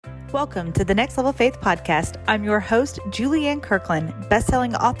Welcome to the Next Level Faith podcast. I'm your host, Julianne Kirkland,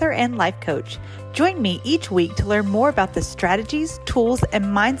 best-selling author and life coach. Join me each week to learn more about the strategies, tools, and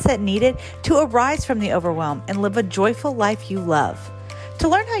mindset needed to arise from the overwhelm and live a joyful life you love. To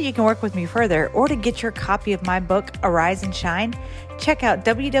learn how you can work with me further or to get your copy of my book, Arise and Shine, check out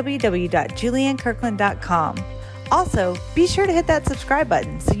www.juliannekirkland.com. Also, be sure to hit that subscribe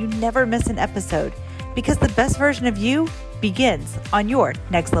button so you never miss an episode, because the best version of you begins on your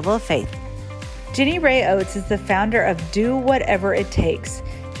next level of faith. Jenni Rae Oates is the founder of Do Whatever It Takes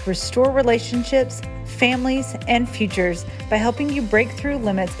to restore relationships, families, and futures by helping you break through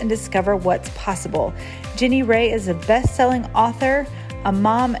limits and discover what's possible. Jenni Rae is a best-selling author, a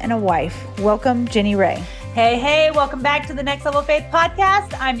mom, and a wife. Welcome, Jenni Rae. Hey, welcome back to the Next Level Faith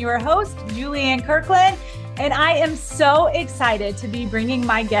podcast. I'm your host, Julianne Kirkland, and I am so excited to be bringing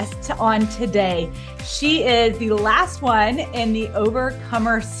my guest on today. She is the last one in the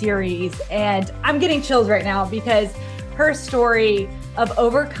Overcomer series, and I'm getting chills right now because her story of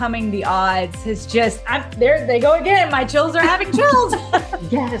overcoming the odds is just, there they go again. My chills are having chills.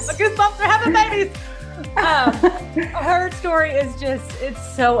 Yes. My goosebumps are having babies. Her story is just,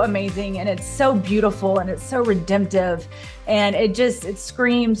 it's so amazing, and it's so beautiful, and it's so redemptive, and it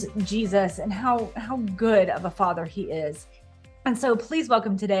screams Jesus and how good of a father he is. And so please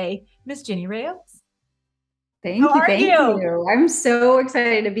welcome today, Miss Jenni Rae Oates. Thank you. I'm so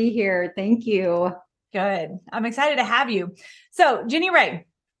excited to be here. Thank you. Good. I'm excited to have you. So Jenni Rae,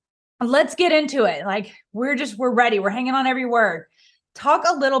 let's get into it. Like we're ready. We're hanging on every word. Talk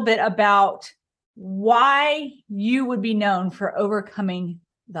a little bit about why you would be known for overcoming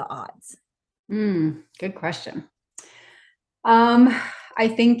the odds. Good question. I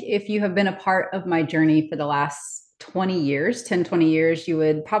think if you have been a part of my journey for the last 20 years, you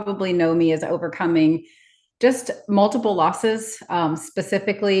would probably know me as overcoming just multiple losses.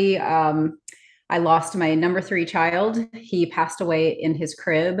 Specifically, I lost my number 3 child. He passed away in his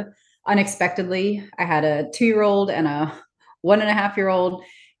crib unexpectedly. I had a 2-year-old and a 1.5-year-old.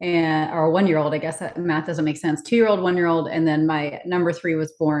 Or a 1-year-old, I guess that math doesn't make sense. 2-year-old, 1-year-old, and then my number 3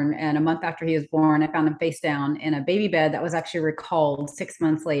 was born. And a month after he was born, I found him face down in a baby bed that was actually recalled 6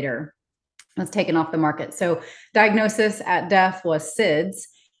 months later. It was taken off the market. So diagnosis at death was SIDS.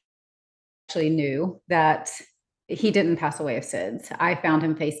 Actually knew that he didn't pass away of SIDS. I found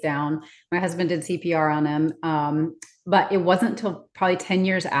him face down. My husband did CPR on him. But it wasn't until probably 10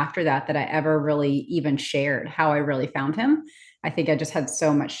 years after that I ever really even shared how I really found him. I think I just had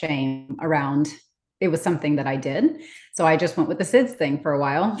so much shame around it was something that I did. So I just went with the SIDS thing for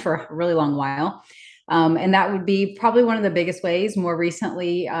a really long while. And that would be probably one of the biggest ways. More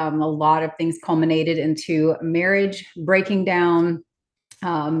recently, a lot of things culminated into marriage breaking down,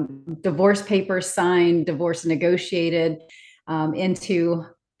 divorce papers signed, divorce negotiated, into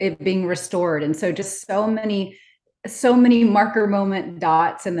it being restored. And so just so many marker moment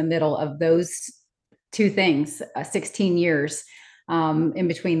dots in the middle of those two things, 16 years in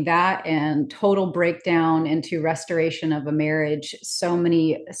between that and total breakdown into restoration of a marriage. So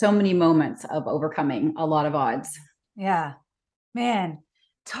many moments of overcoming a lot of odds. Yeah, man,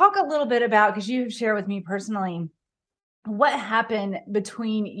 talk a little bit about, because you've shared with me personally, what happened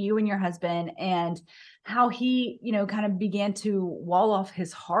between you and your husband and how he, kind of began to wall off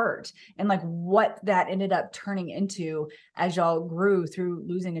his heart and like what that ended up turning into as y'all grew through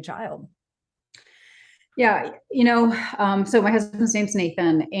losing a child. Yeah. So my husband's name's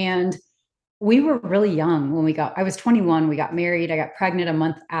Nathan, and we were really young when I was 21, we got married. I got pregnant a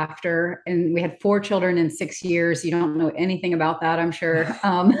month after, and we had 4 children in 6 years. You don't know anything about that, I'm sure.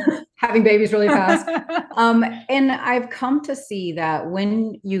 Having babies really fast. And I've come to see that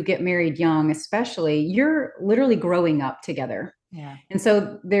when you get married young, especially, you're literally growing up together. Yeah. And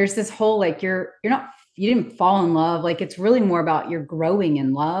so there's this whole, you didn't fall in love. Like it's really more about you're growing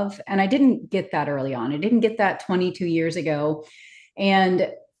in love. And I didn't get that early on. I didn't get that 22 years ago.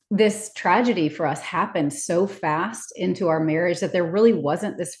 And this tragedy for us happened so fast into our marriage that there really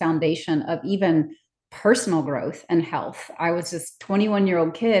wasn't this foundation of even personal growth and health. I was this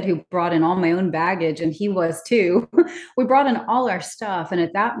 21-year-old kid who brought in all my own baggage, and he was too. We brought in all our stuff. And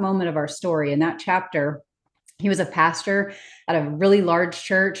at that moment of our story, in that chapter, he was a pastor at a really large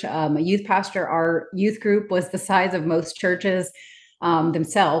church, a youth pastor. Our youth group was the size of most churches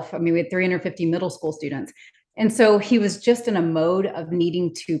themselves. I mean, we had 350 middle school students. And so he was just in a mode of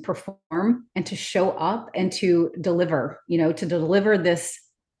needing to perform and to show up and to deliver this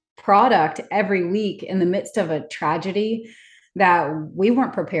product every week in the midst of a tragedy that we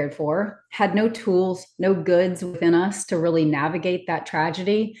weren't prepared for, had no tools, no goods within us to really navigate that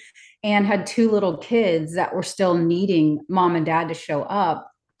tragedy, and had 2 little kids that were still needing mom and dad to show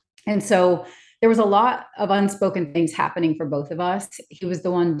up. And so there was a lot of unspoken things happening for both of us. He was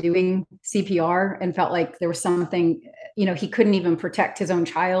the one doing CPR and felt like there was something, he couldn't even protect his own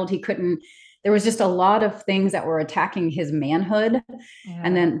child. There was just a lot of things that were attacking his manhood. Yeah.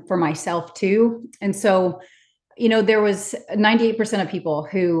 And then for myself too. And so, there was 98% of people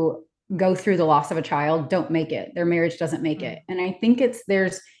who go through the loss of a child don't make it. Their marriage doesn't make it. And I think it's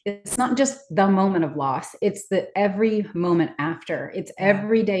not just the moment of loss, it's the every moment after. It's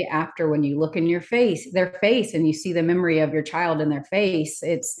every day after, when you look in their face, and you see the memory of your child in their face.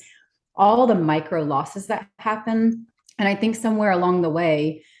 It's all the micro losses that happen. And I think somewhere along the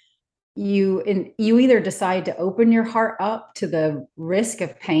way, you either decide to open your heart up to the risk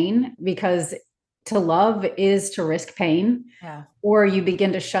of pain, because to love is to risk pain. Yeah. Or you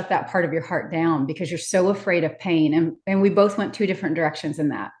begin to shut that part of your heart down because you're so afraid of pain. And we both went two different directions in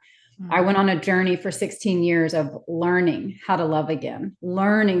that. I went on a journey for 16 years of learning how to love again,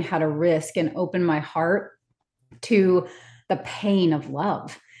 learning how to risk and open my heart to the pain of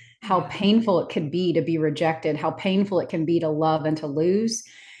love, how painful it could be to be rejected, how painful it can be to love and to lose.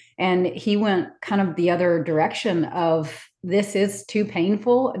 And he went kind of the other direction of, this is too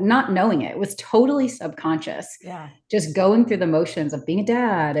painful, not knowing it. It was totally subconscious. Yeah. Just going through the motions of being a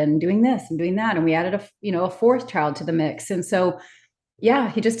dad and doing this and doing that. And we added a fourth child to the mix. And so,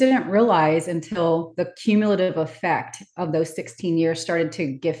 he just didn't realize until the cumulative effect of those 16 years started to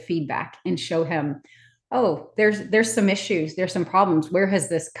give feedback and show him, oh, there's some issues, there's some problems. Where has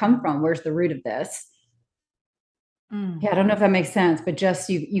this come from? Where's the root of this? Yeah, I don't know if that makes sense, but just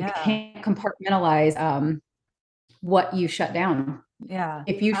you can't compartmentalize what you shut down. Yeah.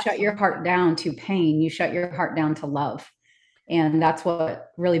 If you shut your heart down to pain, you shut your heart down to love. And that's what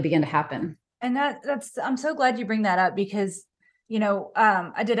really began to happen. And I'm so glad you bring that up, because,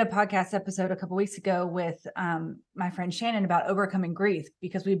 I did a podcast episode a couple weeks ago with my friend Shannon about overcoming grief,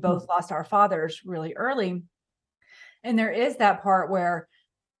 because we both lost our fathers really early. And there is that part where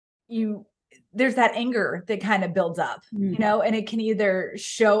there's that anger that kind of builds up, and it can either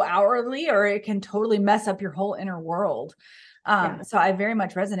show outwardly or it can totally mess up your whole inner world. So I very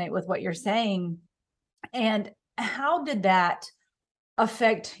much resonate with what you're saying. And how did that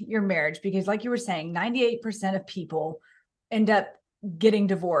affect your marriage? Because like you were saying, 98% of people end up getting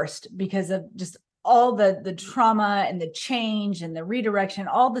divorced because of just all the trauma and the change and the redirection,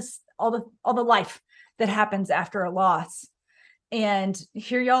 all the life that happens after a loss. And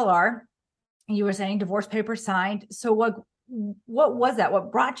here y'all are. You were saying divorce papers signed. So what was that?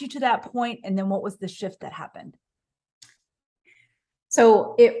 What brought you to that point? And then what was the shift that happened?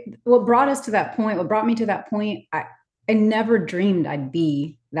 So what brought me to that point, I never dreamed I'd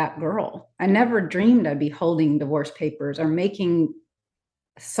be that girl. I never dreamed I'd be holding divorce papers or making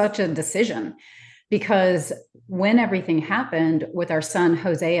such a decision, because when everything happened with our son,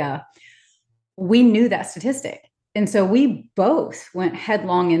 Hosea, we knew that statistic. And so we both went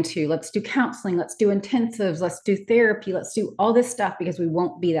headlong into, let's do counseling, let's do intensives, let's do therapy, let's do all this stuff, because we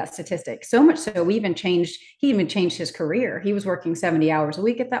won't be that statistic. So much so he even changed his career. He was working 70 hours a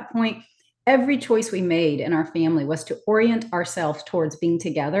week at that point. Every choice we made in our family was to orient ourselves towards being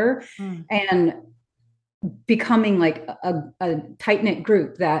together and becoming like a tight-knit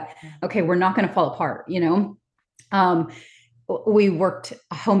group that, okay, we're not going to fall apart, we worked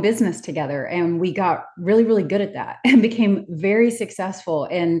a home business together, and we got really, really good at that and became very successful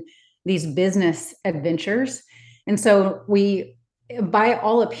in these business adventures. And so by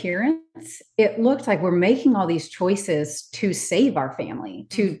all appearance, it looked like we're making all these choices to save our family,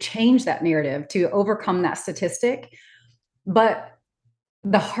 to change that narrative, to overcome that statistic. But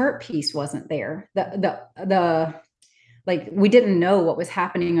the heart piece wasn't there. We didn't know what was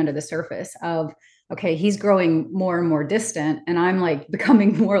happening under the surface of, okay, he's growing more and more distant, and I'm like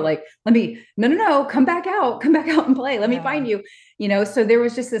becoming more like, no, come back out and play. Let me find you, so there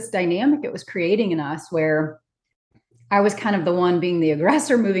was just this dynamic it was creating in us where I was kind of the one being the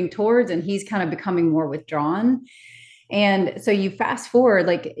aggressor moving towards, and he's kind of becoming more withdrawn. And so you fast forward,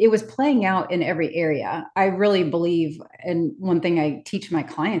 like it was playing out in every area. I really believe, and one thing I teach my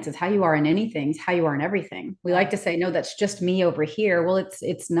clients is how you are in anything is how you are in everything. We like to say, no, that's just me over here. Well,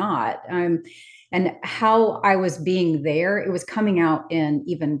 it's not. And how I was being there, it was coming out in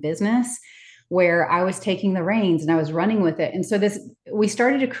even business, where I was taking the reins and I was running with it. And so we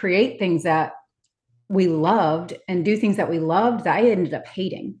started to create things that we loved and do things that we loved that I ended up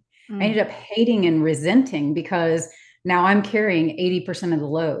hating. I ended up hating and resenting, because now I'm carrying 80% of the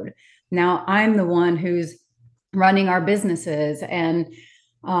load. Now I'm the one who's running our businesses, and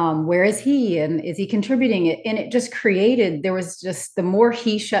where is he, and is he contributing it? And it just created, there was just, the more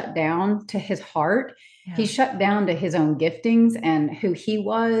he shut down to his heart, he Yeah. shut down to his own giftings and who he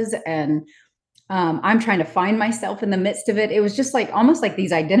was. And I'm trying to find myself in the midst of it. It was just like almost like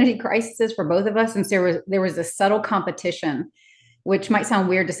these identity crises for both of us. And so there was a subtle competition, which might sound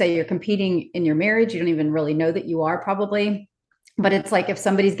weird to say you're competing in your marriage. You don't even really know that you are probably. But it's like if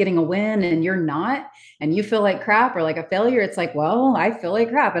somebody's getting a win and you're not, and you feel like crap or like a failure, it's like, well, I feel like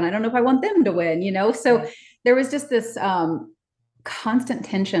crap and I don't know if I want them to win, you know? So Right. there was just this constant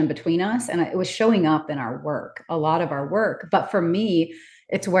tension between us, and it was showing up in our work, a lot of our work. But for me,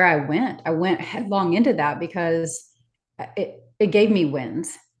 it's where I went headlong into that because it gave me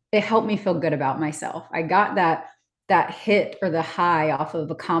wins. It helped me feel good about myself. I got that hit or the high off of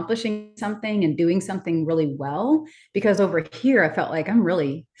accomplishing something and doing something really well, because over here I felt like I'm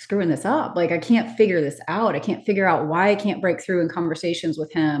really screwing this up. Like I can't figure this out. I can't figure out why I can't break through in conversations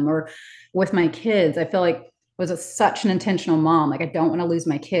with him or with my kids. I feel like such an intentional mom. Like I don't want to lose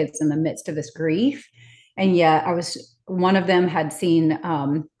my kids in the midst of this grief. And yet one of them had seen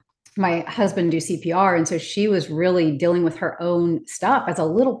my husband do CPR. And so she was really dealing with her own stuff as a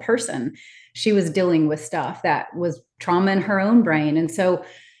little person. She was dealing with stuff that was trauma in her own brain. And so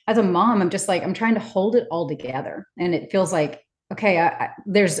as a mom, I'm just like, I'm trying to hold it all together. And it feels like, okay,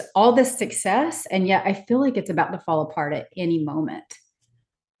 there's all this success. And yet I feel like it's about to fall apart at any moment.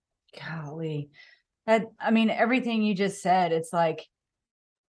 Golly. I mean, everything you just said, it's like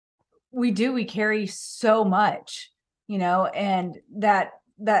we carry so much, and that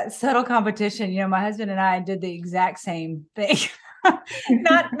subtle competition, my husband and I did the exact same thing.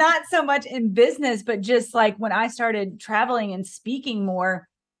 Not so much in business, but just like when I started traveling and speaking more,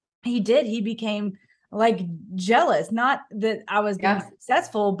 he became like jealous, not that I was being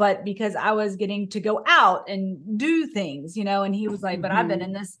successful, but because I was getting to go out and do things, and he was like, but I've been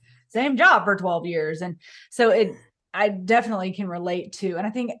in this same job for 12 years. And so I definitely can relate to, and I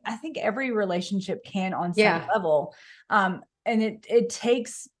think every relationship can on some level. And it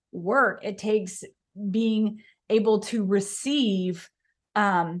takes work. It takes being able to receive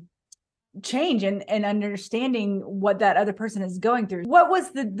change and understanding what that other person is going through. What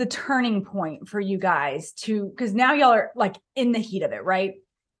was the turning point for you guys because now y'all are like in the heat of it, right?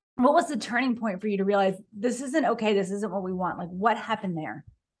 What was the turning point for you to realize this isn't okay? This isn't what we want. Like what happened there?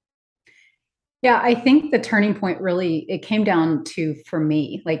 Yeah, I think the turning point really, it came down to, for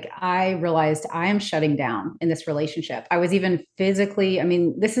me, like I realized I am shutting down in this relationship. I was even physically, I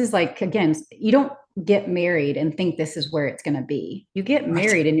mean, this is like, again, you don't get married and think this is where it's going to be. You get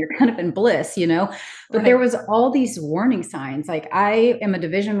married and you're kind of in bliss, but there was all these warning signs. Like I am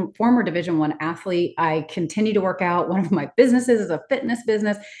a former Division I athlete. I continue to work out. One of my businesses is a fitness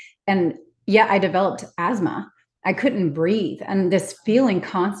business. And yeah, I developed asthma. I couldn't breathe. And this feeling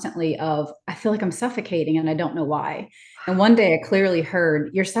constantly of, I feel like I'm suffocating and I don't know why. And one day I clearly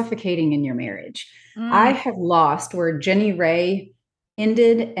heard, you're suffocating in your marriage. I have lost where Jenni Ray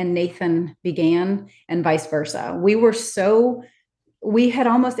ended and Nathan began, and vice versa. We had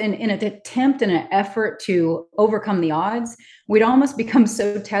almost in an attempt and an effort to overcome the odds, we'd almost become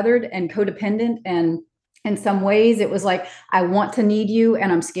so tethered and codependent. And in some ways it was like, I want to need you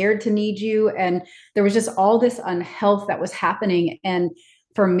and I'm scared to need you. And there was just all this unhealth that was happening. And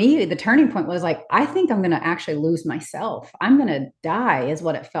for me, the turning point was like, I think I'm going to actually lose myself. I'm going to die is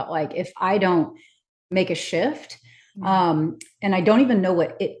what it felt like if I don't make a shift. And I don't even know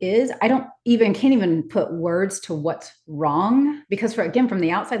what it is. Can't even put words to what's wrong, because from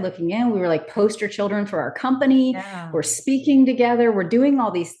the outside looking in, we were like poster children for our company. Yeah. We're speaking together, we're doing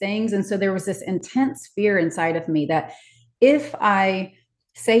all these things. And so there was this intense fear inside of me that if I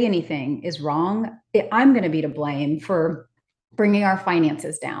say anything is wrong, I'm going to be to blame for bringing our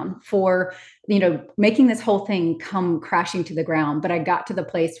finances down, for making this whole thing come crashing to the ground. But I got to the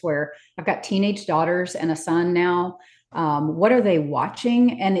place where I've got teenage daughters and a son now. What are they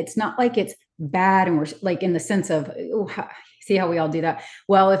watching? And it's not like it's bad, and we're like in the sense of, see how we all do that.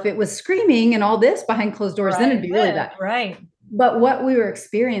 Well, if it was screaming and all this behind closed doors, then it'd be really bad. Right. But what we were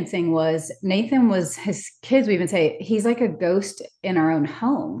experiencing was his kids, we even say he's like a ghost in our own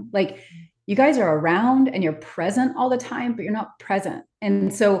home. Like, you guys are around and you're present all the time, but you're not present.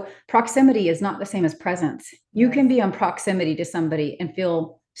 And so proximity is not the same as presence. You can be on proximity to somebody and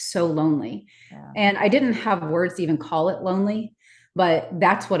feel so lonely. Yeah. And I didn't have words to even call it lonely, but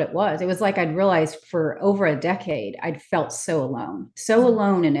that's what it was. It was like I'd realized for over a decade, I'd felt so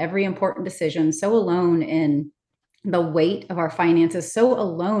alone in every important decision, so alone in the weight of our finances, so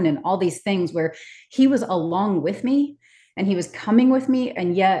alone in all these things where he was along with me and he was coming with me.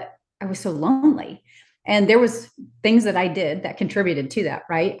 And yet I was so lonely. And there was things that I did that contributed to that,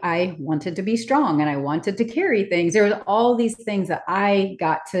 right? I wanted to be strong and I wanted to carry things. There was all these things that I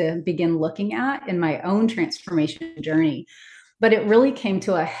got to begin looking at in my own transformation journey. But it really came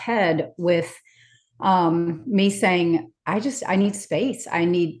to a head with me saying, I need space. I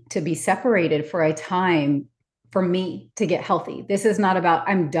need to be separated for a time for me to get healthy. This is not about,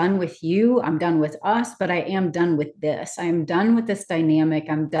 I'm done with you, I'm done with us, but I am done with this. I am done with this dynamic.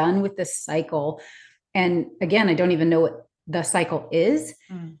 I'm done with this cycle. And again, I don't even know what the cycle is,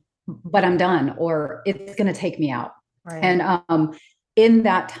 but I'm done, or it's going to take me out. Right. And in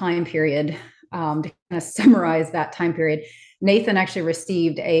that time period, to kind of summarize that time period, Nathan actually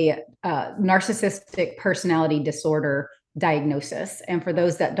received a narcissistic personality disorder diagnosis. And for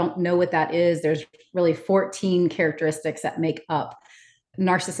those that don't know what that is, there's really 14 characteristics that make up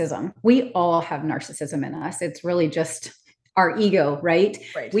narcissism. We all have narcissism in us. It's really just our ego, right?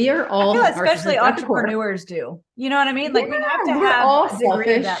 We are all, I feel especially entrepreneurs do. You know what I mean? Like we have to have a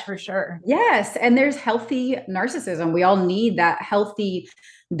degree of that for sure. Yes. And there's healthy narcissism. We all need that healthy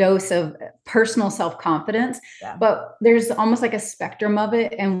dose of personal self-confidence, but there's almost like a spectrum of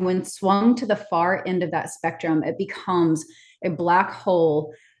it. And when swung to the far end of that spectrum, it becomes a black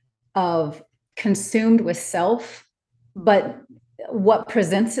hole of consumed with self. But what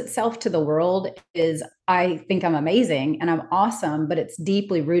presents itself to the world is, I think I'm amazing and I'm awesome, but it's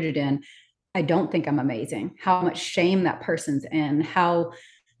deeply rooted in, I don't think I'm amazing, how much shame that person's in, how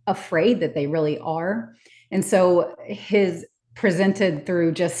afraid that they really are. And so his presented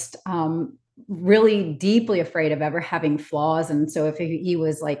through just really deeply afraid of ever having flaws. And so if he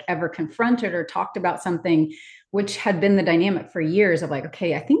was like ever confronted or talked about something, which had been the dynamic for years of like,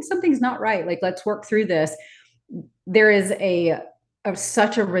 okay, I think something's not right. Like, let's work through this. There is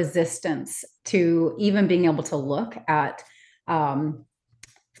such a resistance to even being able to look at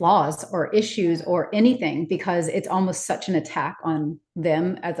flaws or issues or anything, because it's almost such an attack on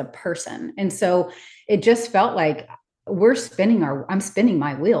them as a person. And so it just felt like I'm spinning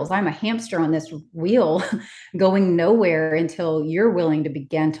my wheels. I'm a hamster on this wheel going nowhere until you're willing to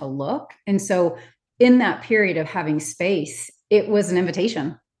begin to look. And so in that period of having space, it was an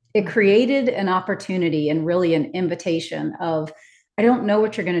invitation. It created an opportunity and really an invitation of, I don't know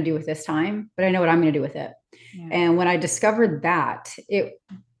what you're going to do with this time, but I know what I'm going to do with it. Yeah. And when I discovered that, it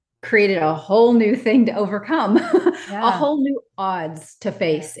created a whole new thing to overcome, a whole new odds to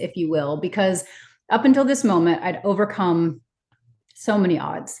face, if you will, because up until this moment, I'd overcome so many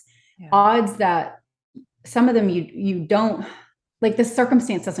odds that some of them you don't, like, the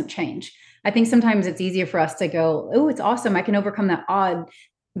circumstance doesn't change. I think sometimes it's easier for us to go, oh, it's awesome, I can overcome that odd,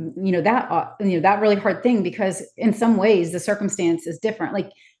 that really hard thing, because in some ways the circumstance is different.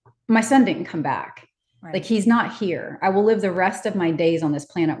 Like, my son didn't come back. Right. Like, he's not here. I will live the rest of my days on this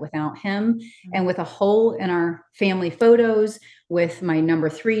planet without him. Mm-hmm. And with a hole in our family photos, with my number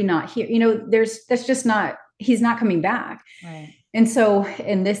 3 not here, he's not coming back. Right. And so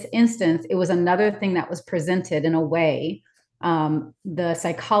in this instance, it was another thing that was presented in a way. The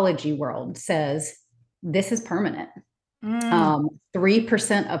psychology world says this is permanent.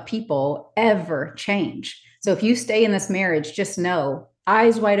 3% of people ever change. So if you stay in this marriage, just know,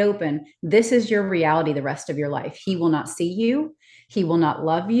 eyes wide open, this is your reality the rest of your life. He will not see you. He will not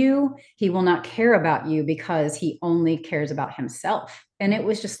love you. He will not care about you, because he only cares about himself. And it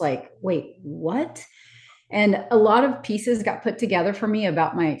was just like, wait, what? And a lot of pieces got put together for me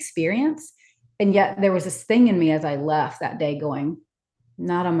about my experience. And yet there was this thing in me as I left that day going,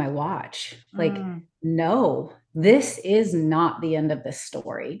 not on my watch. Like, no, this is not the end of this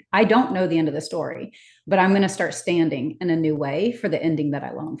story. I don't know the end of the story, but I'm going to start standing in a new way for the ending that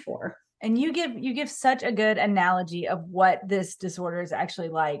I long for. And you give such a good analogy of what this disorder is actually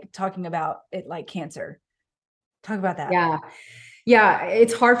like, talking about it like cancer. Talk about that. Yeah.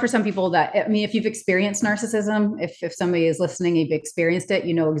 It's hard for some people if you've experienced narcissism, if somebody is listening, you've experienced it,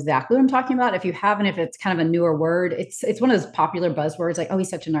 you know exactly what I'm talking about. If you haven't, if it's kind of a newer word, it's one of those popular buzzwords, like, oh,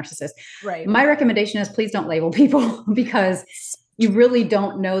 he's such a narcissist. Right. My recommendation is, please don't label people, because you really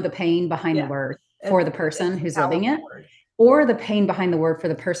don't know the pain behind the word for the person who's living it, or the pain behind the word for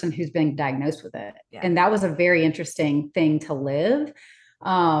the person who's been diagnosed with it. Yeah. And that was a very interesting thing to live.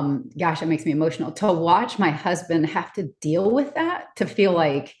 Gosh, it makes me emotional to watch my husband have to deal with that, to feel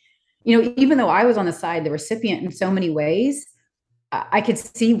like, even though I was on the side, the recipient in so many ways, I could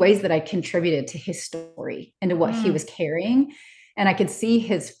see ways that I contributed to his story and to what he was carrying. And I could see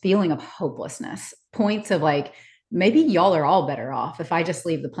his feeling of hopelessness, points of like, maybe y'all are all better off if I just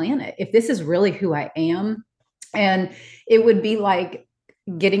leave the planet, if this is really who I am. And it would be like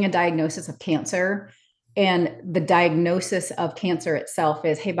getting a diagnosis of cancer. And the diagnosis of cancer itself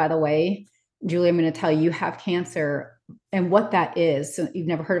is, hey, by the way, Julie, I'm going to tell you, you have cancer. And what that is, so you've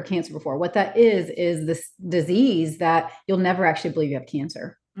never heard of cancer before. What that is this disease that you'll never actually believe you have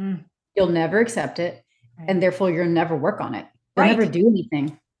cancer. Mm. You'll never accept it. Right. And therefore you'll never work on it. You'll never do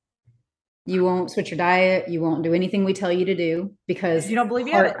anything. You won't switch your diet. You won't do anything we tell you to do because you don't believe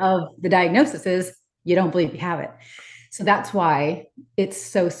you part have it. of the diagnosis is you don't believe you have it. So that's why it's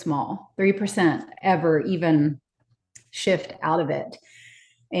so small, 3% ever even shift out of it.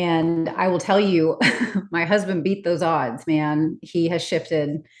 And I will tell you, my husband beat those odds, man. He has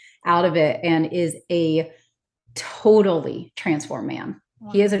shifted out of it and is a totally transformed man.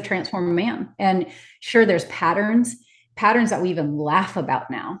 Wow. He is a transformed man. And sure, there's patterns that we even laugh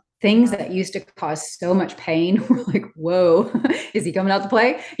about now. Things that used to cause so much pain. We're like, whoa, is he coming out to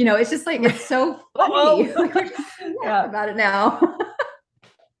play? You know, it's just like, it's so funny. Like, we're just about it now.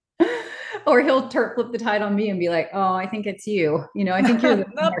 Or he'll flip the tide on me and be like, oh, I think it's you. You know, I think you're the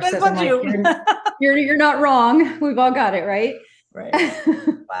narcissist. Like, you're not wrong. We've all got it, right? Right.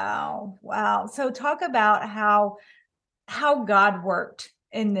 Wow. So talk about how God worked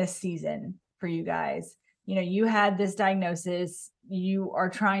in this season for you guys. You know, you had this diagnosis, you are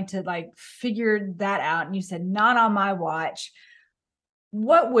trying to like figure that out. And you said, not on my watch.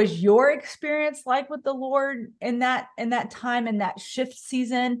 What was your experience like with the Lord in that time, in that shift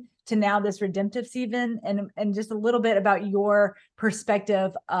season to now this redemptive season, and just a little bit about your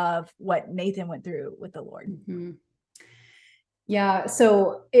perspective of what Nathan went through with the Lord? Mm-hmm. Yeah.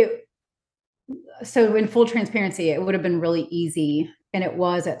 So in full transparency, it would have been really easy. And it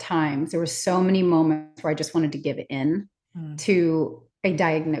was at times. There were so many moments where I just wanted to give in to a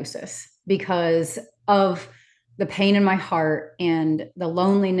diagnosis because of the pain in my heart and the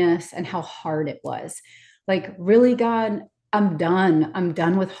loneliness and how hard it was. Like, really, God, I'm done. I'm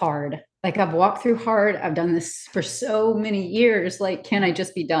done with hard. Like, I've walked through hard. I've done this for so many years. Like, can I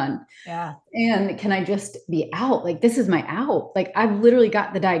just be done? Yeah. And can I just be out? Like, this is my out. Like, I've literally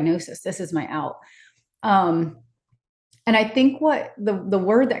got the diagnosis. This is my out. And I think what the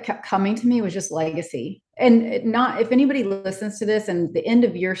word that kept coming to me was just legacy. And not, if anybody listens to this and the end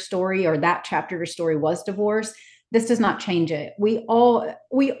of your story or that chapter of your story was divorce, this does not change it. We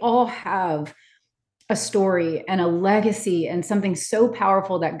all have a story and a legacy and something so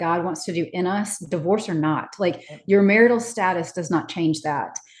powerful that God wants to do in us, divorce or not. Like, your marital status does not change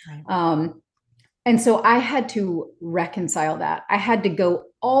that. Right. And so I had to reconcile that. I had to go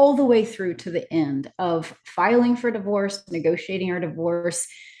all the way through to the end of filing for divorce, negotiating our divorce,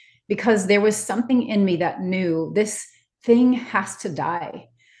 because there was something in me that knew this thing has to die.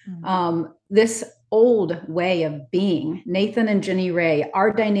 Mm-hmm. This old way of being, Nathan and Jenni Ray,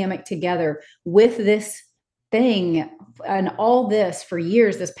 our dynamic together with this thing and all this for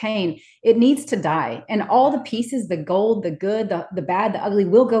years, this pain, it needs to die. And all the pieces, the gold, the good, the bad, the ugly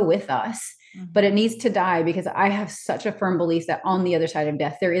will go with us. Mm-hmm. But it needs to die because I have such a firm belief that on the other side of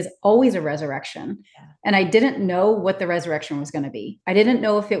death, there is always a resurrection. Yeah. And I didn't know what the resurrection was going to be. I didn't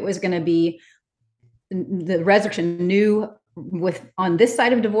know if it was going to be the resurrection new with on this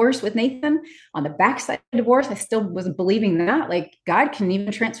side of divorce with Nathan, on the back side of divorce. I still wasn't believing that. Like, God can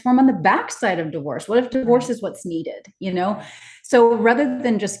even transform on the back side of divorce. What if divorce is what's needed, you know? So rather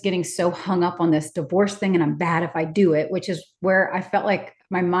than just getting so hung up on this divorce thing and I'm bad if I do it, which is where I felt like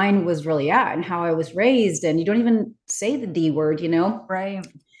my mind was really at and how I was raised. And you don't even say the D word, you know? Right.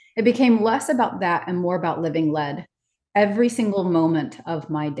 It became less about that and more about living led. Every single moment of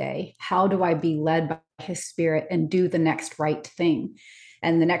my day, how do I be led by His Spirit and do the next right thing?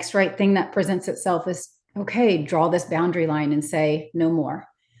 And the next right thing that presents itself is, okay, draw this boundary line and say, no more,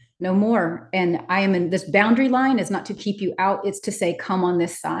 no more. And I am in this boundary line is not to keep you out. It's to say, come on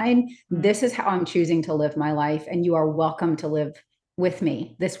this side. Mm-hmm. This is how I'm choosing to live my life. And you are welcome to live with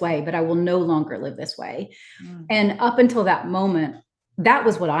me this way, but I will no longer live this way. Mm-hmm. And up until that moment, that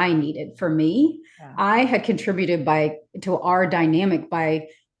was what I needed for me. Yeah. I had contributed to our dynamic by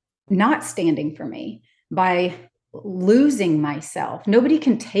not standing for me, by losing myself. Nobody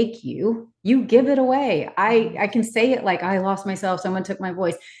can take you. You give it away. I can say it like I lost myself. Someone took my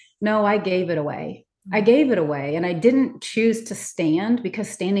voice. No, I gave it away. Mm-hmm. I gave it away. And I didn't choose to stand because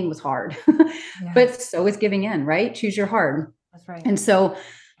standing was hard. Yeah. But so is giving in, right? Choose your hard. That's right. And so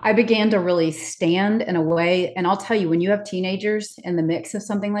I began to really stand in a way. And I'll tell you, when you have teenagers in the mix of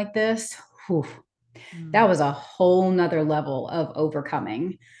something like this, that was a whole nother level of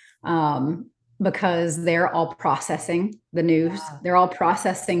overcoming, because they're all processing the news. Yeah. They're all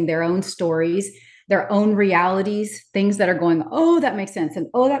processing their own stories, their own realities, things that are going, oh, that makes sense. And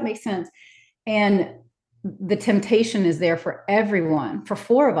oh, that makes sense. And the temptation is there for everyone, for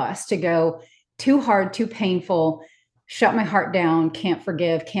four of us to go too hard, too painful. shut my heart down, can't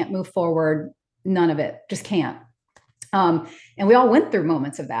forgive, can't move forward, none of it, just can't. And we all went through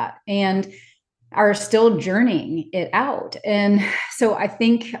moments of that and are still journeying it out. And so I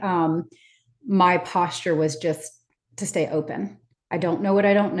think my posture was just to stay open. I don't know what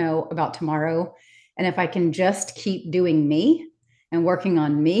I don't know about tomorrow. And if I can just keep doing me and working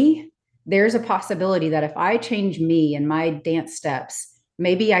on me, there's a possibility that if I change me and my dance steps,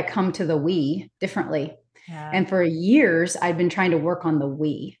 maybe I come to the we differently. Yeah. And for years, I've been trying to work on the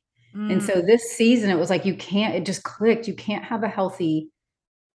we. And so this season, it was like, it just clicked. You can't have a healthy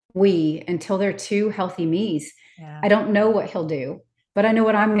we until they're two healthy me's. Yeah. I don't know what he'll do, but I know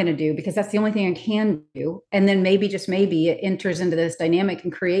what I'm going to do because that's the only thing I can do. And then maybe, just maybe, it enters into this dynamic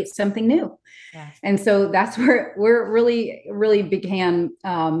and creates something new. Yeah. And so that's where it really began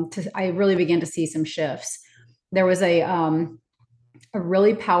I really began to see some shifts. There was a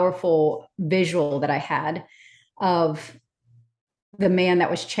really powerful visual that I had of the man that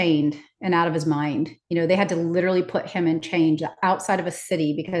was chained and out of his mind. They had to literally put him in chains outside of a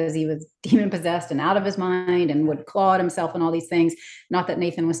city because he was demon possessed and out of his mind and would claw at himself and all these things. Not that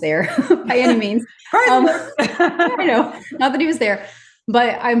Nathan was there by any means. I know, not that he was there,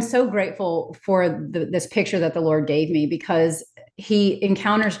 but I'm so grateful for this picture that the Lord gave me, because he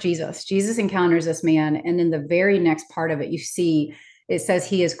encounters Jesus. Jesus encounters this man. And in the very next part of it, you see, it says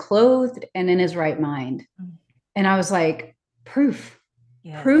he is clothed and in his right mind. And I was like, proof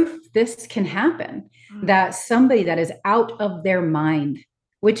this can happen, that somebody that is out of their mind,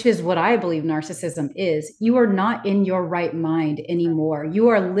 which is what I believe narcissism is. You are not in your right mind anymore. You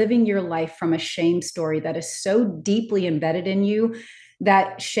are living your life from a shame story that is so deeply embedded in you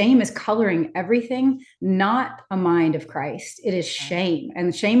that shame is coloring everything, not a mind of Christ. It is shame.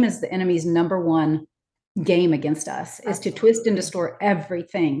 And shame is the enemy's number one game against us, is to twist and distort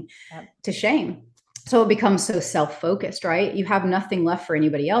everything to shame. So it becomes so self-focused, right? You have nothing left for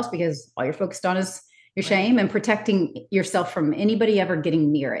anybody else because all you're focused on is your shame and protecting yourself from anybody ever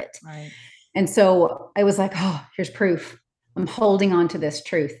getting near it. Right. And so I was like, oh, here's proof. I'm holding on to this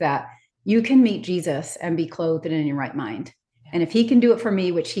truth that you can meet Jesus and be clothed and in your right mind. Yeah. And if he can do it for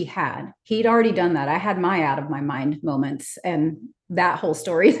me, which he'd already done that. I had my out of my mind moments, and that whole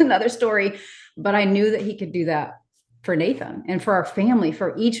story is another story, but I knew that he could do that for Nathan and for our family,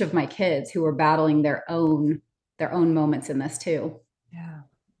 for each of my kids who were battling their own moments in this too.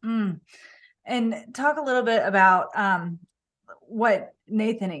 Yeah. And talk a little bit about what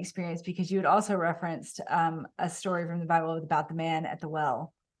Nathan experienced, because you had also referenced a story from the Bible about the man at the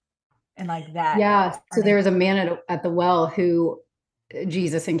well and like that. Yeah. So there was a man at the well who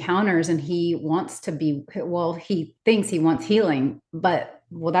Jesus encounters, and he thinks he wants healing, but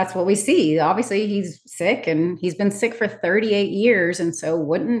that's what we see. Obviously he's sick, and he's been sick for 38 years. And so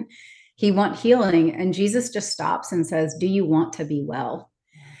wouldn't he want healing? And Jesus just stops and says, do you want to be well?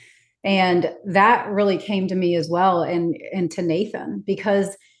 And that really came to me as well. And to Nathan,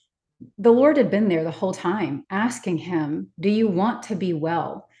 because the Lord had been there the whole time asking him, do you want to be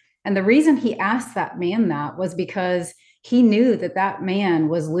well? And the reason he asked that man that was because he knew that man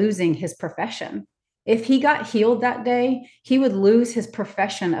was losing his profession. If he got healed that day, he would lose his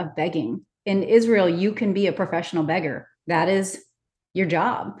profession of begging. In Israel, you can be a professional beggar. That is your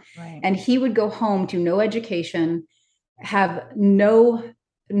job. Right. And he would go home to no education, have no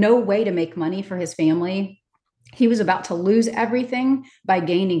way to make money for his family. He was about to lose everything by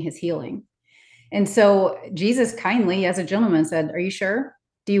gaining his healing. And so Jesus kindly, as a gentleman, said, are you sure?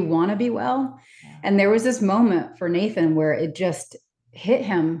 Do you want to be well? Yeah. And there was this moment for Nathan where it just hit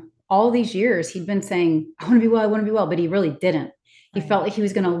him. All these years he'd been saying, I want to be well, I want to be well, but he really didn't. He felt like he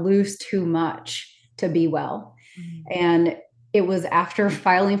was going to lose too much to be well. Mm-hmm. And it was after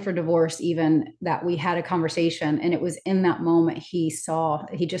filing for divorce even that we had a conversation. And it was in that moment he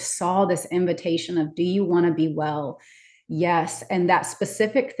just saw this invitation of, do you want to be well? Yes. And that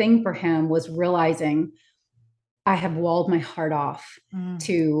specific thing for him was realizing, I have walled my heart off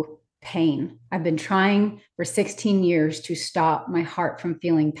to pain. I've been trying for 16 years to stop my heart from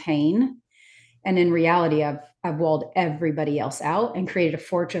feeling pain. And in reality, I've walled everybody else out and created a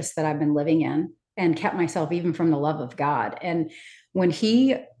fortress that I've been living in and kept myself even from the love of God. And when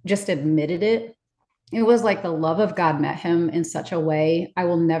he just admitted it, it was like the love of God met him in such a way. I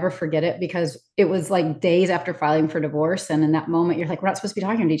will never forget it, because it was like days after filing for divorce. And in that moment, you're like, we're not supposed to be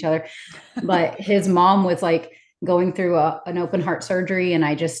talking to each other. But his mom was like going through an open heart surgery. And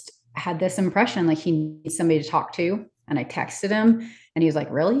I just had this impression like he needs somebody to talk to. And I texted him and he was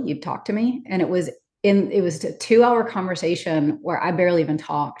like, really? You'd talk to me? And it was a 2-hour conversation where I barely even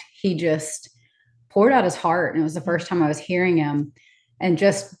talked. He just poured out his heart. And it was the first time I was hearing him. And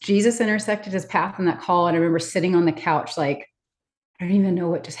just Jesus intersected his path in that call. And I remember sitting on the couch, like, I don't even know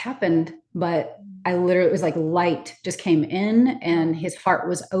what just happened, but I literally, it was like light just came in and his heart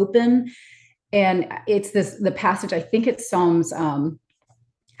was open. And it's the passage, I think it's Psalms,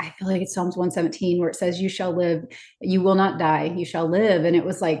 I feel like it's Psalms 117 where it says, you shall live, you will not die, you shall live. And it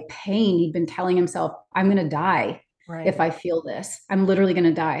was like pain. He'd been telling himself, I'm going to die if I feel this. I'm literally going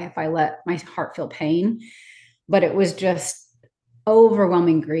to die if I let my heart feel pain. But it was just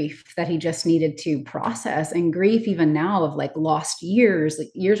overwhelming grief that he just needed to process, and grief even now of like lost years, like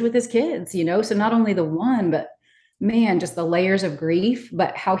years with his kids, so not only the one, but man, just the layers of grief,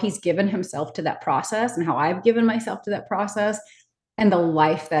 but how he's given himself to that process and how I've given myself to that process and the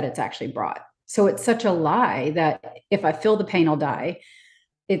life that it's actually brought. So it's such a lie that if I feel the pain, I'll die.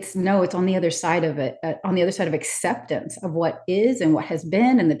 It's on the other side of it, on the other side of acceptance of what is and what has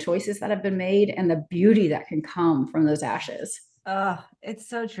been and the choices that have been made and the beauty that can come from those ashes. It's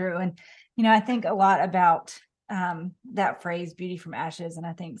so true. And, I think a lot about that phrase, beauty from ashes. And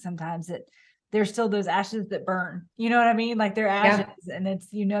I think sometimes there's still those ashes that burn, you know what I mean? Like they're ashes and it's,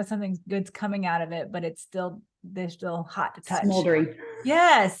 something good's coming out of it, but they're still hot to touch. Smoldering.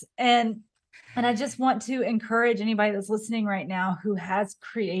 Yes. And I just want to encourage anybody that's listening right now who has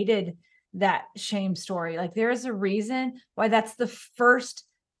created that shame story. Like there is a reason why that's the first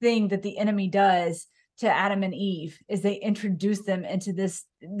thing that the enemy does to Adam and Eve, is they introduce them into this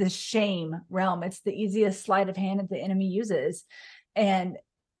shame realm. It's the easiest sleight of hand that the enemy uses. And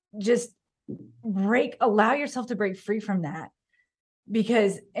just allow yourself to break free from that,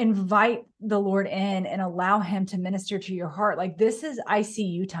 because invite the Lord in and allow him to minister to your heart. Like this is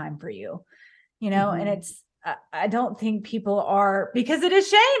ICU time for you, and I don't think people are, because it is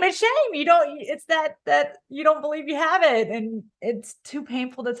shame. It's shame. It's that you don't believe you have it. And it's too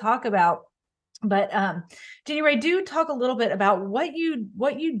painful to talk about. But Jenni Rae, do talk a little bit about what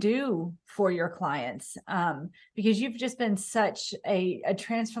you do for your clients, because you've just been such a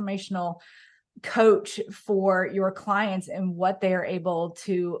transformational coach for your clients and what they are able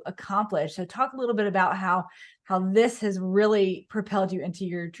to accomplish. So talk a little bit about how this has really propelled you into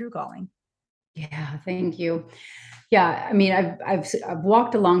your true calling. Yeah, thank you. Yeah, I mean, I've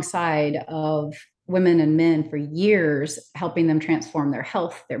walked alongside of women and men for years, helping them transform their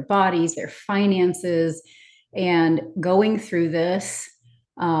health, their bodies, their finances, and going through this.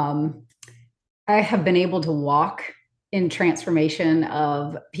 I have been able to walk in transformation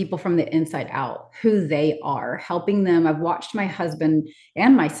of people from the inside out, who they are, helping them. I've watched my husband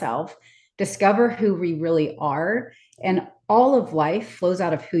and myself discover who we really are, and all of life flows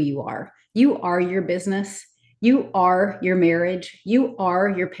out of who you are. You are your business. You are your marriage, you are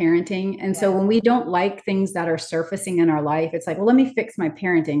your parenting. And so when we don't like things that are surfacing in our life, it's like, well, let me fix my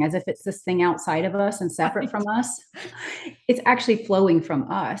parenting, as if it's this thing outside of us and separate from us. It's actually flowing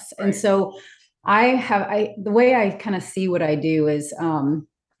from us. Right. And so the way I kind of see what I do is,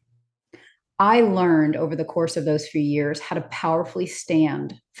 I learned over the course of those few years how to powerfully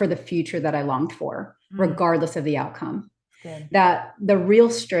stand for the future that I longed for, regardless of the outcome. Good. That the real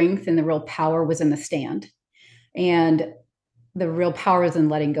strength and the real power was in the stand. And the real power is in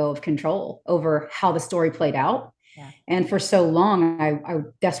letting go of control over how the story played out. Yeah. And for so long, I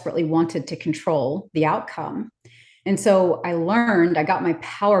desperately wanted to control the outcome. And so I got my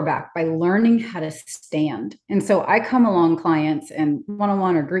power back by learning how to stand. And so I come along clients in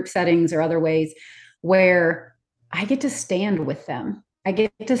one-on-one or group settings or other ways where I get to stand with them. I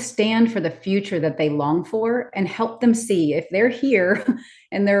get to stand for the future that they long for and help them see, if they're here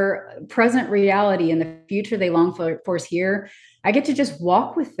and their present reality and the future they long for is here, I get to just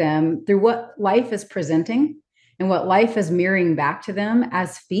walk with them through what life is presenting and what life is mirroring back to them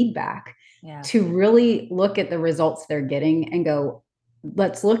as feedback, to really look at the results they're getting and go,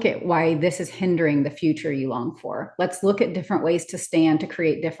 let's look at why this is hindering the future you long for. Let's look at different ways to stand to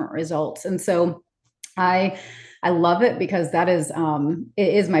create different results. And so I love it, because that is, it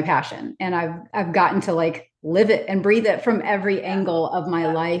is my passion, and I've gotten to like live it and breathe it from every angle of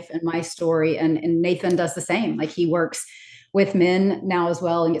my life and my story. And Nathan does the same. Like he works with men now as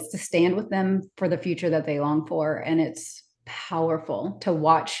well and gets to stand with them for the future that they long for. And it's powerful to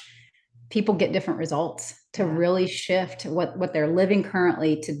watch people get different results, to really shift what they're living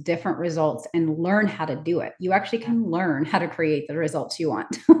currently to different results and learn how to do it. You actually can learn how to create the results you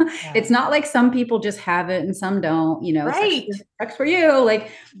want. It's not like some people just have it and some don't, right. Sucks for you.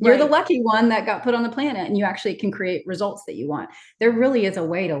 Like you're the lucky one that got put on the planet and you actually can create results that you want. There really is a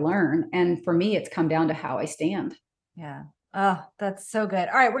way to learn. And for me, it's come down to how I stand. Yeah. Oh, that's so good.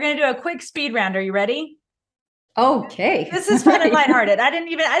 All right. We're going to do a quick speed round. Are you ready? Okay. This is fun and lighthearted. I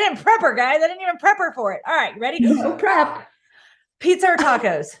didn't prep her, guys. I didn't even prep her for it. All right. Ready? No prep. Pizza or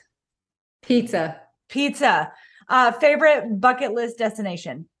tacos? Pizza. Pizza. Favorite bucket list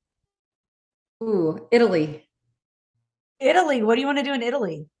destination? Ooh, Italy. Italy. What do you want to do in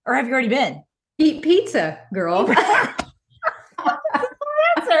Italy? Or have you already been? Eat pizza, girl.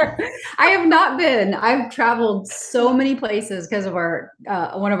 Answer. I have not been. I've traveled so many places because of our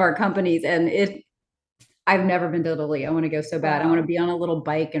one of our companies, and I've never been to Italy. I want to go so bad. Wow. I want to be on a little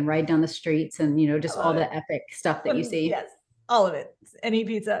bike and ride down the streets and, just all the epic stuff that you see. Yes, all of it. And eat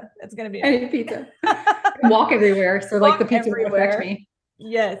pizza. It's going to be I eat pizza. Walk everywhere. So like the pizza won't affect me.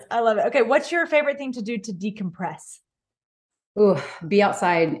 Yes, I love it. Okay, what's your favorite thing to do to decompress? Ooh, be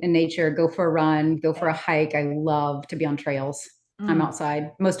outside in nature, go for a run, go for a hike. I love to be on trails. I'm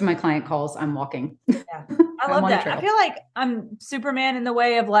outside. Most of my client calls, I'm walking. Yeah, I love that. I feel like I'm Superman in the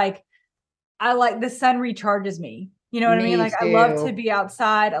way of like, I like the sun recharges me. You know what I mean? Like, I love to be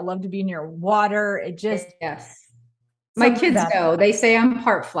outside. I love to be near water. It just, yes. My kids know, they say I'm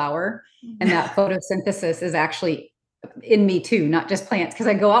part flower, and that photosynthesis is actually in me too, not just plants. Cause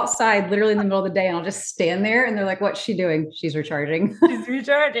I go outside literally in the middle of the day and I'll just stand there and they're like, what's she doing? She's recharging. She's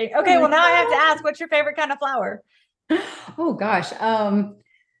recharging. Okay. Well, now I have to ask, what's your favorite kind of flower? Oh gosh.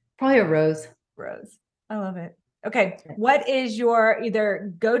 Probably a rose. Rose. I love it. Okay. What is your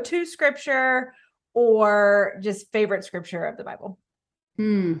either go-to scripture or just favorite scripture of the Bible?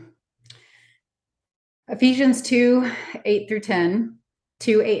 Ephesians 2, 8 through 10.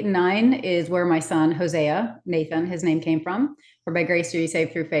 2, 8, and 9 is where my son, Hosea, Nathan, his name came from. For by grace are you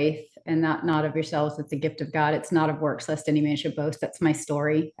saved through faith, and not of yourselves. It's a gift of God. It's not of works, lest any man should boast. That's my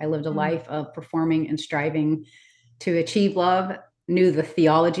story. I lived a life of performing and striving to achieve love, knew the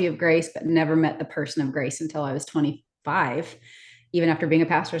theology of grace, but never met the person of grace until I was 25, even after being a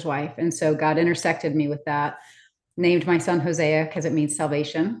pastor's wife. And so God intersected me with that. Named my son Hosea because it means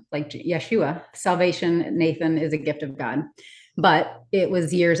salvation, like Yeshua. Salvation, Nathan, is a gift of God. But it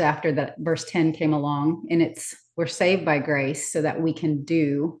was years after that verse 10 came along, and we're saved by grace so that we can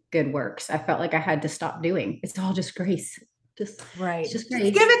do good works. I felt like I had to stop doing. It's all just grace. Just grace. Just give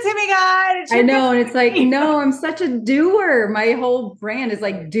it to me, God. I know. And it's like, no, I'm such a doer. My whole brand is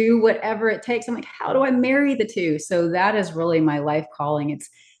like, do whatever it takes. I'm like, how do I marry the two? So that is really my life calling. It's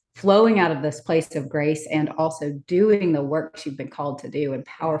flowing out of this place of grace and also doing the works you've been called to do and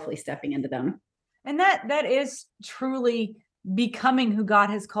powerfully stepping into them. And that is truly becoming who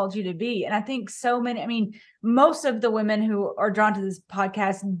God has called you to be. And I think most of the women who are drawn to this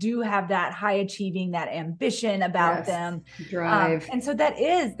podcast do have that high achieving, that ambition about them. Drive. And so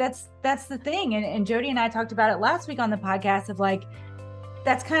that's the thing. And Jody and I talked about it last week on the podcast of like,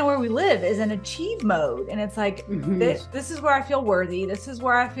 that's kind of where we live, is in achieve mode. And it's like, this is where I feel worthy. This is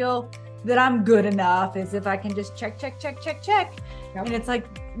where I feel that I'm good enough, as if I can just check. Yep. And it's like,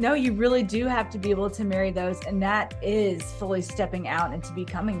 no, you really do have to be able to marry those. And that is fully stepping out into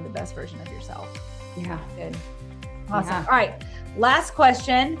becoming the best version of yourself. Yeah. Good. Awesome. Yeah. All right. Last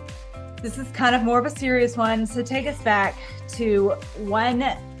question. This is kind of more of a serious one. So take us back to one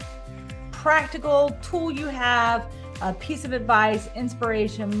practical tool you have, a piece of advice,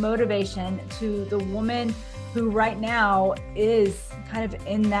 inspiration, motivation to the woman who right now is kind of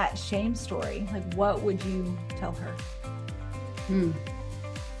in that shame story. Like, what would you tell her? Ooh,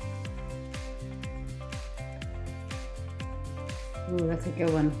 that's a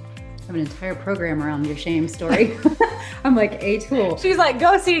good one. I have an entire program around your shame story. I'm like, a tool. She's like,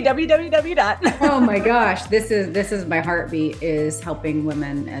 go see www. Oh my gosh. This is my heartbeat, is helping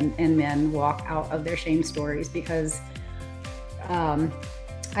women and men walk out of their shame stories, because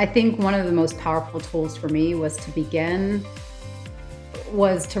I think one of the most powerful tools for me was to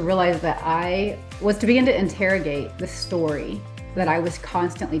realize that I was to begin to interrogate the story that I was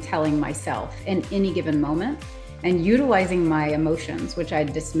constantly telling myself in any given moment, and utilizing my emotions, which I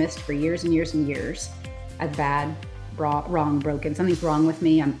dismissed for years and years and years as bad, wrong, broken. Something's wrong with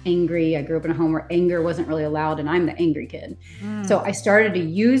me. I'm angry. I grew up in a home where anger wasn't really allowed, and I'm the angry kid. So I started to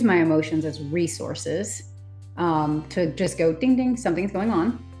use my emotions as resources to just go, ding, ding, something's going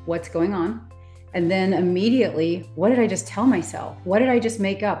on. What's going on? And then immediately, what did I just tell myself? What did I just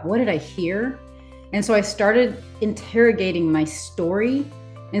make up? What did I hear? And so I started interrogating my story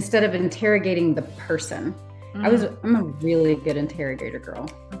instead of interrogating the person. I'm a really good interrogator girl.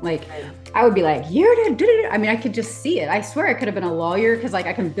 Like, I would be like, I mean, I could just see it. I swear I could have been a lawyer, because like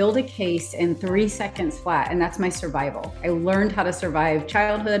I can build a case in 3 seconds flat, and that's my survival. I learned how to survive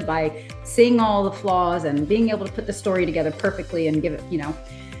childhood by seeing all the flaws and being able to put the story together perfectly and give it,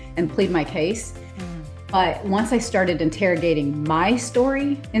 and plead my case. But once I started interrogating my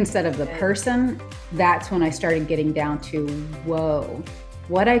story instead of the person, that's when I started getting down to, whoa,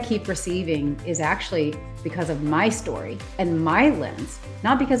 what I keep receiving is actually because of my story and my lens,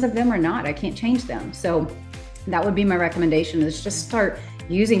 not because of them or not. I can't change them. So that would be my recommendation, is just start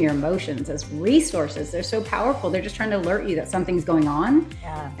using your emotions as resources. They're so powerful. They're just trying to alert you that something's going on.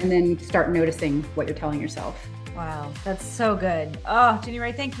 Yeah. And then start noticing what you're telling yourself. Wow, that's so good. Oh, Jenni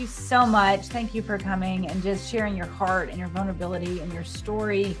Rae, thank you so much. Thank you for coming and just sharing your heart and your vulnerability and your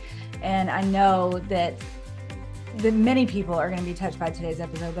story. And I know that many people are going to be touched by today's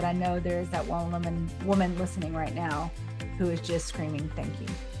episode, but I know there is that one woman listening right now who is just screaming, thank you.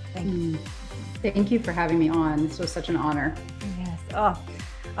 Thank you. Thank you for having me on. This was such an honor. Yes. Oh,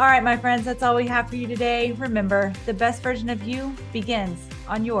 all right, my friends, that's all we have for you today. Remember, the best version of you begins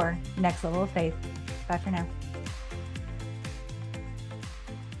on your next level of faith. Bye for now.